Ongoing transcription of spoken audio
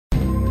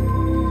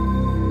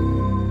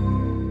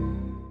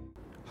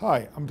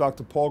Hi, I'm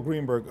Dr. Paul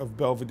Greenberg of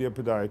Belvedere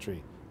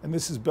Podiatry, and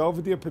this is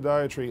Belvedere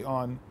Podiatry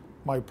on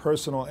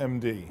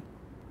MyPersonalMD.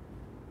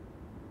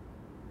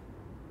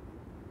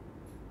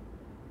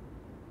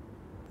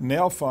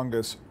 Nail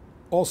fungus,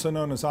 also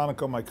known as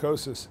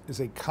onychomycosis,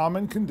 is a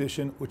common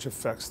condition which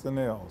affects the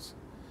nails.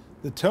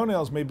 The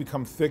toenails may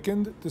become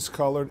thickened,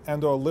 discolored,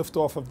 and/or lift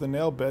off of the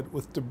nail bed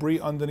with debris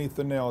underneath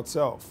the nail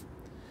itself.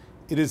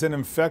 It is an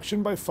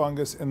infection by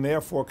fungus and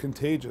therefore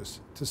contagious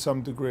to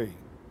some degree.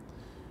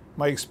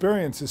 My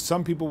experience is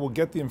some people will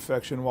get the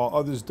infection while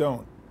others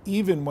don't,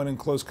 even when in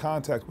close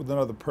contact with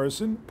another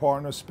person,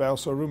 partner,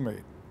 spouse, or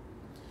roommate.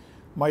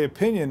 My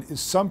opinion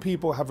is some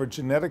people have a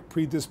genetic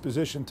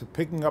predisposition to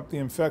picking up the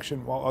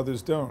infection while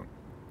others don't.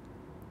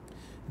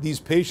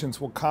 These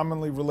patients will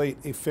commonly relate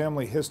a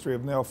family history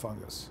of nail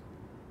fungus.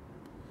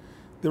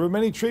 There are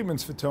many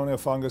treatments for toenail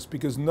fungus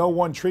because no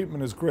one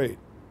treatment is great.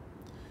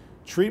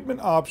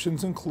 Treatment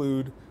options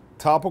include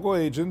topical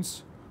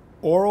agents,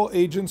 oral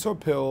agents or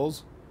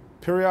pills,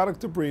 periodic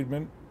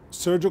debridement,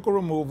 surgical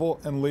removal,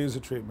 and laser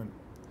treatment.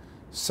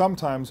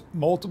 Sometimes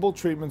multiple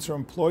treatments are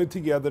employed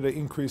together to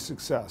increase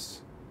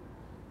success.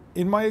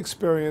 In my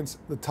experience,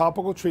 the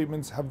topical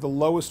treatments have the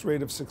lowest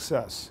rate of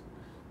success.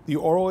 The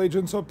oral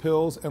agents or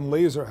pills and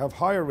laser have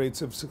higher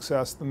rates of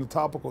success than the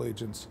topical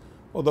agents,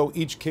 although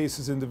each case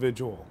is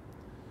individual.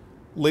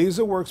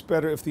 Laser works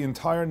better if the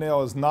entire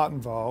nail is not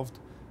involved.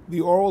 The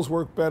orals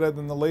work better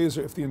than the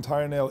laser if the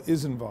entire nail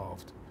is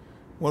involved.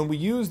 When we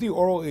use the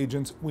oral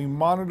agents, we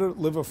monitor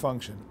liver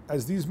function,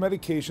 as these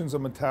medications are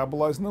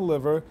metabolized in the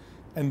liver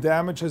and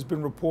damage has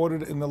been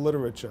reported in the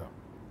literature.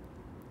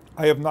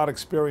 I have not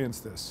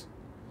experienced this.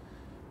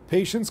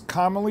 Patients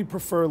commonly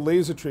prefer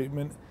laser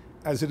treatment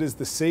as it is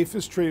the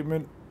safest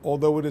treatment,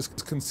 although it is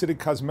considered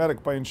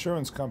cosmetic by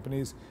insurance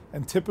companies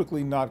and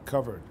typically not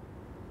covered.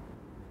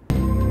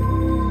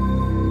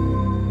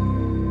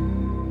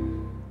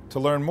 To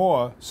learn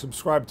more,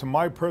 subscribe to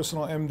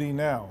MyPersonalMD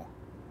now,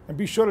 and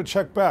be sure to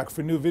check back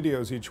for new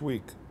videos each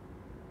week.